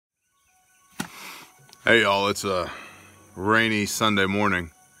Hey y'all, it's a rainy Sunday morning,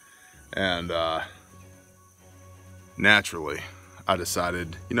 and naturally I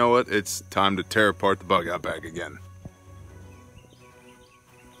decided, you know what, it's time to tear apart the bug out bag again.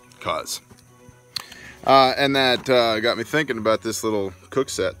 And that got me thinking about this little cook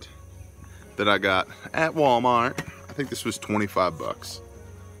set that I got at Walmart. I think this was 25 bucks.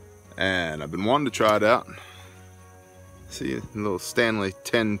 And I've been wanting to try it out. See, a little Stanley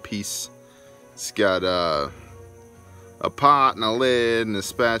 10-piece. It's got a pot and a lid and a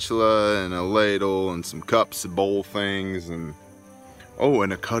spatula and a ladle and some cups and bowl things and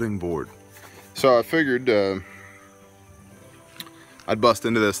and a cutting board. So I figured I'd bust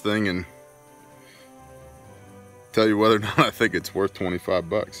into this thing and tell you whether or not I think it's worth 25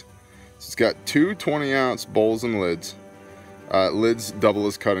 bucks. So it's got two 20-ounce bowls and lids. Lids double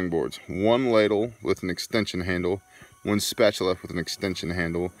as cutting boards. One ladle with an extension handle, one spatula with an extension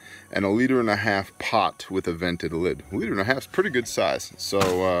handle, and 1.5 liter pot with a vented lid. 1.5 liter is pretty good size.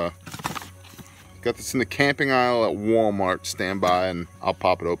 So got this in the camping aisle at Walmart. Stand by and I'll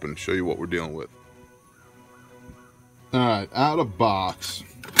pop it open and show you what we're dealing with. Alright, out of box.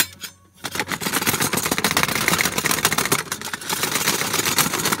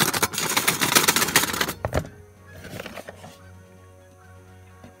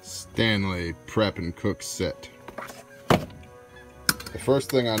 Stanley prep and cook set. The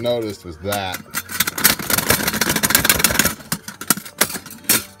first thing I noticed was that.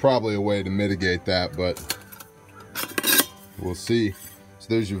 There's probably a way to mitigate that, but we'll see. So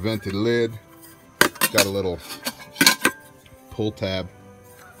there's your vented lid. Got a little pull tab.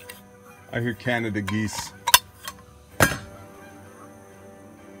 I hear Canada geese.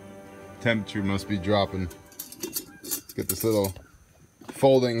 Temperature must be dropping. Let's get this little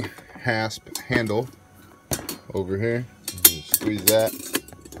folding hasp handle over here. Squeeze that.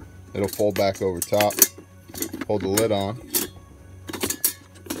 It'll fold back over top. Hold the lid on.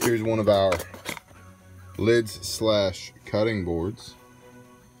 Here's one of our lids slash cutting boards.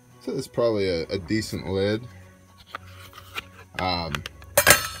 So it's probably a decent lid. I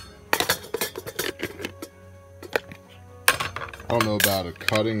don't know about a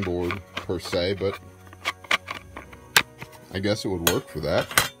cutting board per se, but I guess it would work for that.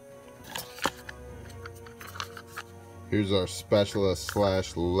 Here's our spatula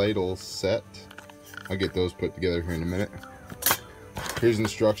slash ladle set. I'll get those put together here in a minute. Here's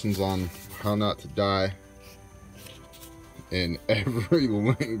instructions on how not to die in every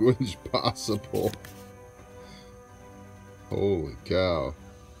language possible. Holy cow.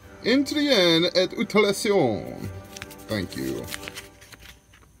 Intrien et utilisation. Thank you.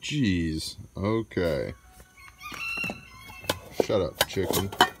 Jeez. Okay. Shut up, chicken.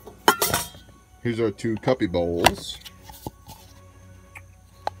 Here's our two cuppy bowls.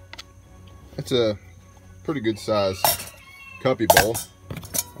 It's a pretty good size cuppy bowl.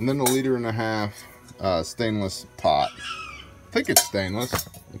 And then 1.5 liter stainless pot. I think it's stainless.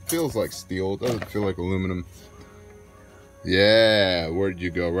 It feels like steel. It doesn't feel like aluminum. Yeah, where'd you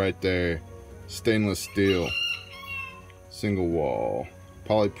go? Right there. Stainless steel. Single wall.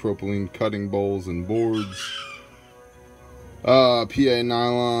 Polypropylene cutting bowls and boards. PA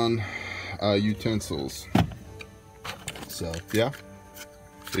nylon utensils. So yeah,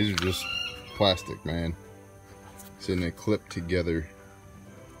 these are just plastic, man. So they clip together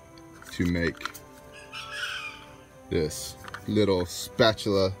to make this little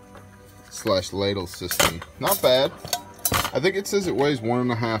spatula slash ladle system. Not bad. I think it says it weighs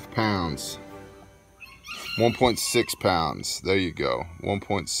 1.5 pounds. 1.6 pounds. There you go.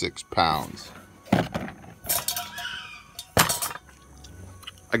 1.6 pounds.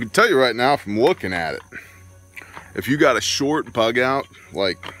 I can tell you right now from looking at it, if you got a short bug out,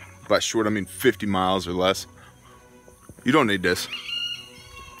 like by short I mean 50 miles or less, you don't need this.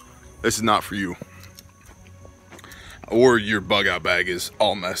 This is not for you. Or your bug out bag is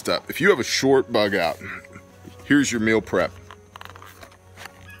all messed up. If you have a short bug out, here's your meal prep.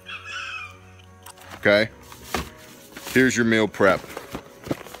 Okay? Here's your meal prep.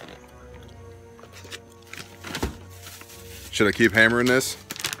 Should I keep hammering this?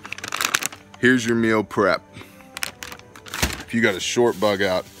 Here's your meal prep. If you got a short bug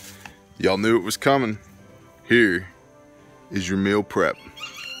out, y'all knew it was coming. Here is your meal prep.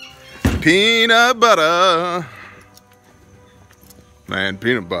 Peanut butter. Man,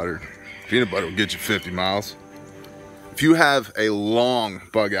 peanut butter will get you 50 miles. If you have a long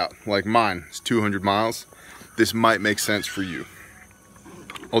bug out, like mine, it's 200 miles, this might make sense for you.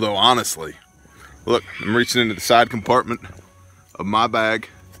 Although honestly, look, I'm reaching into the side compartment of my bag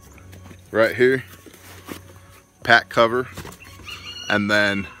right here, pack cover, and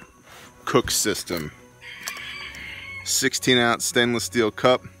then cook system 16-ounce stainless steel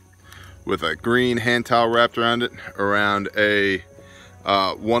cup with a green hand towel wrapped around it, around a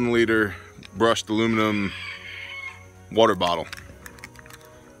 1 liter brushed aluminum water bottle.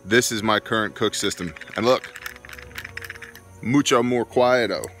 This is my current cook system. And look, mucho more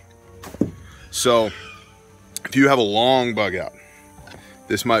quieto. So if you have a long bug out,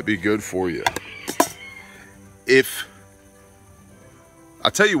 this might be good for you.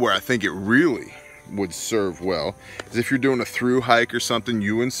 I'll tell you where I think it really would serve well is if you're doing a through hike or something,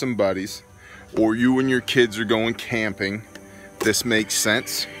 you and some buddies, or you and your kids are going camping. This makes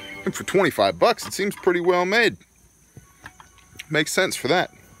sense. And for 25 bucks, it seems pretty well made. Makes sense for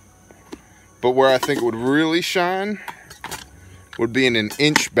that. But where I think it would really shine would be in an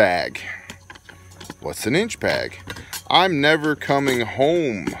inch bag. What's an inch bag? I'm never coming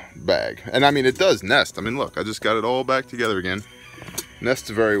home bag. And I mean, it does nest. I mean, look, I just got it all back together again. Nests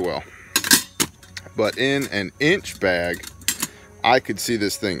very well. But in an inch bag, I could see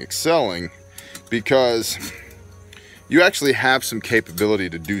this thing excelling because you actually have some capability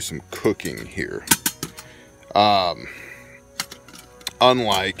to do some cooking here.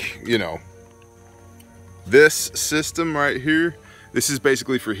 Unlike, you know, this system right here, this is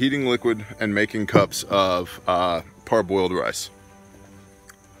basically for heating liquid and making cups of parboiled rice.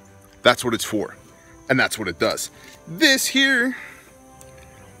 That's what it's for, and that's what it does. This here,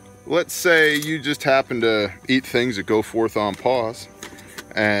 let's say you just happen to eat things that go forth on pause,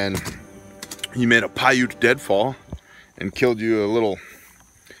 and you made a Paiute deadfall and killed you a little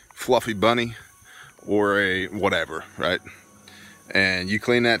fluffy bunny or a whatever, right? And you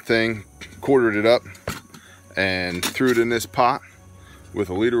clean that thing, quartered it up, and threw it in this pot with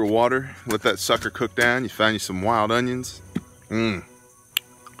a liter of water. Let that sucker cook down. You found you some wild onions. It'd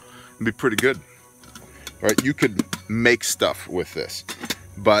be pretty good, right? You could make stuff with this,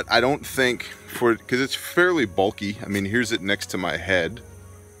 but I don't think because it's fairly bulky. I mean, here's it next to my head.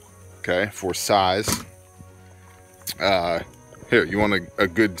 Okay, for size. Here, you want a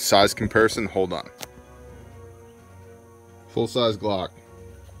good size comparison? Hold on. Full-size Glock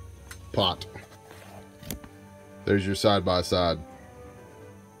pot. There's your side-by-side.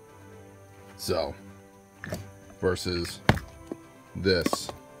 So, versus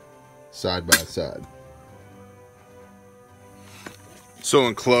this side-by-side. So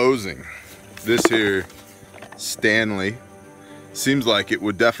in closing, this here Stanley seems like it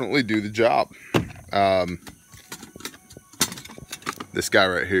would definitely do the job. This guy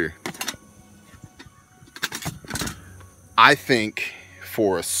right here, I think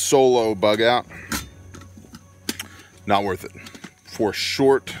for a solo bug out, not worth it. For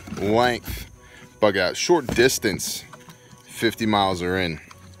short length bug out, short distance, 50 miles or in,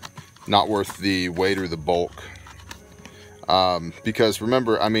 not worth the weight or the bulk. Because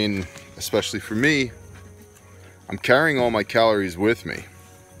remember, I mean, especially for me, I'm carrying all my calories with me.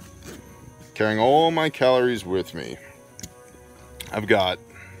 Carrying all my calories with me. I've got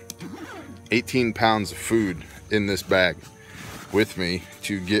 18 pounds of food in this bag with me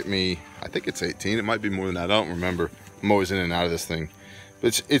to get me, I think it's 18, it might be more than that, I don't remember. I'm always in and out of this thing.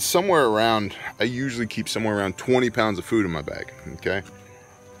 But it's somewhere around, I usually keep somewhere around 20 pounds of food in my bag, okay?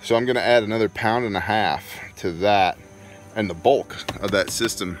 So I'm gonna add another 1.5 pounds to that, and the bulk of that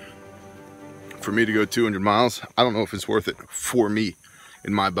system for me to go 200 miles, I don't know if it's worth it for me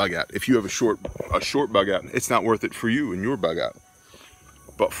in my bug out. If you have a short bug out, it's not worth it for you in your bug out.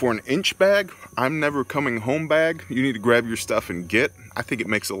 But for an inch bag, I'm never coming home bag, you need to grab your stuff and get, I think it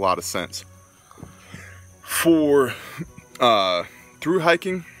makes a lot of sense. For through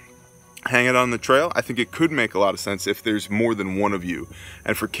hiking, hang it on the trail, I think it could make a lot of sense if there's more than one of you.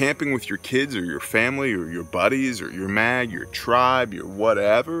 And for camping with your kids or your family or your buddies or your mag, your tribe, your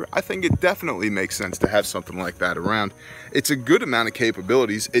whatever, I think it definitely makes sense to have something like that around. It's a good amount of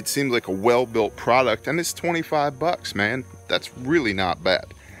capabilities. It seems like a well-built product, and it's 25 bucks, man. That's really not bad.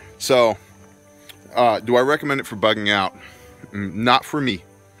 So, do I recommend it for bugging out? Not for me,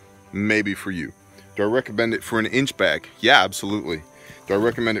 maybe for you. Do I recommend it for an inch bag? Yeah, absolutely. Do I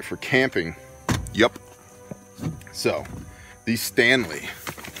recommend it for camping? Yup. So, the Stanley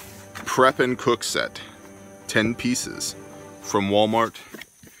Prep and Cook Set, 10 pieces from Walmart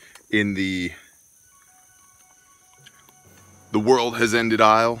in the world has ended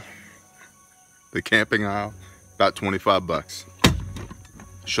aisle, the camping aisle, about 25 bucks.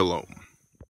 Shalom.